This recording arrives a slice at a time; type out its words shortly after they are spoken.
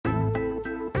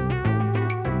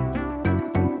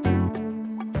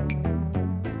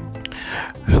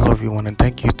Hello, everyone, and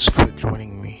thank you for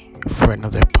joining me for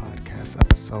another podcast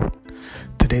episode.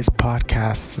 Today's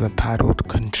podcast is entitled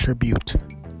Contribute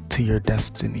to Your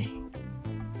Destiny.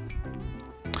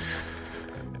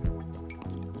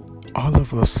 All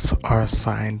of us are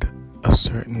assigned a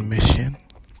certain mission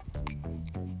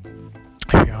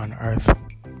here on earth.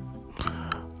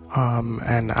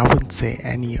 And I wouldn't say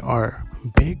any are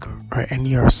big or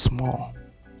any are small,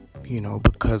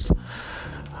 because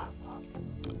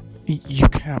you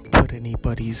can't put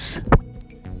anybody's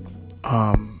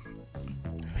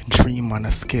dream on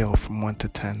a scale from 1 to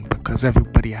 10 because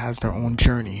everybody has their own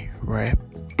journey, right?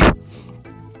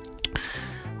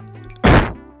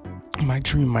 My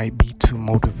dream might be to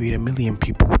motivate 1 million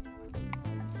people.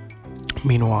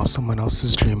 Meanwhile, someone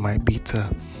else's dream might be to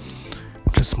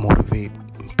just motivate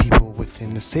people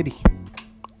within the city,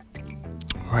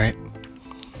 right?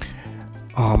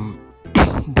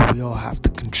 But we all have to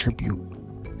contribute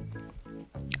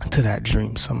to that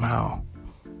dream somehow,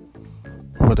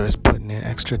 whether it's putting in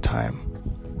extra time,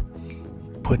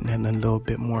 putting in a little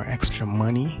bit more extra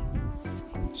money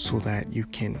so that you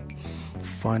can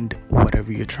fund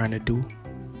whatever you're trying to do,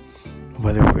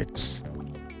 whether it's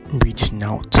reaching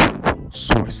out to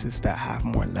sources that have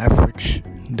more leverage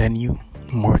than you,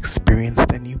 more experience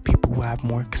than you, people who have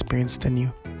more experience than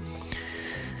you.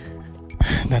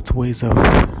 That's ways of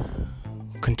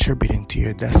contributing to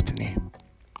your destiny,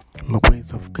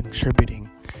 ways of contributing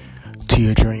to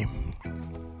your dream.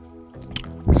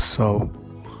 So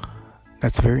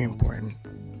that's very important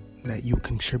that you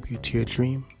contribute to your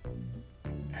dream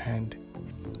and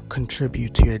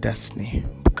contribute to your destiny,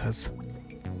 because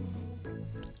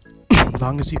as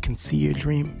long as you can see your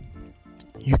dream,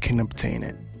 you can obtain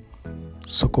it.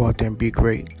 So go out there and be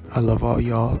great. I love all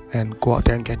y'all, and go out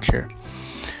there and get your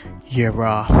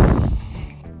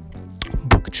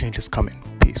book changes coming.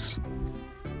 Peace.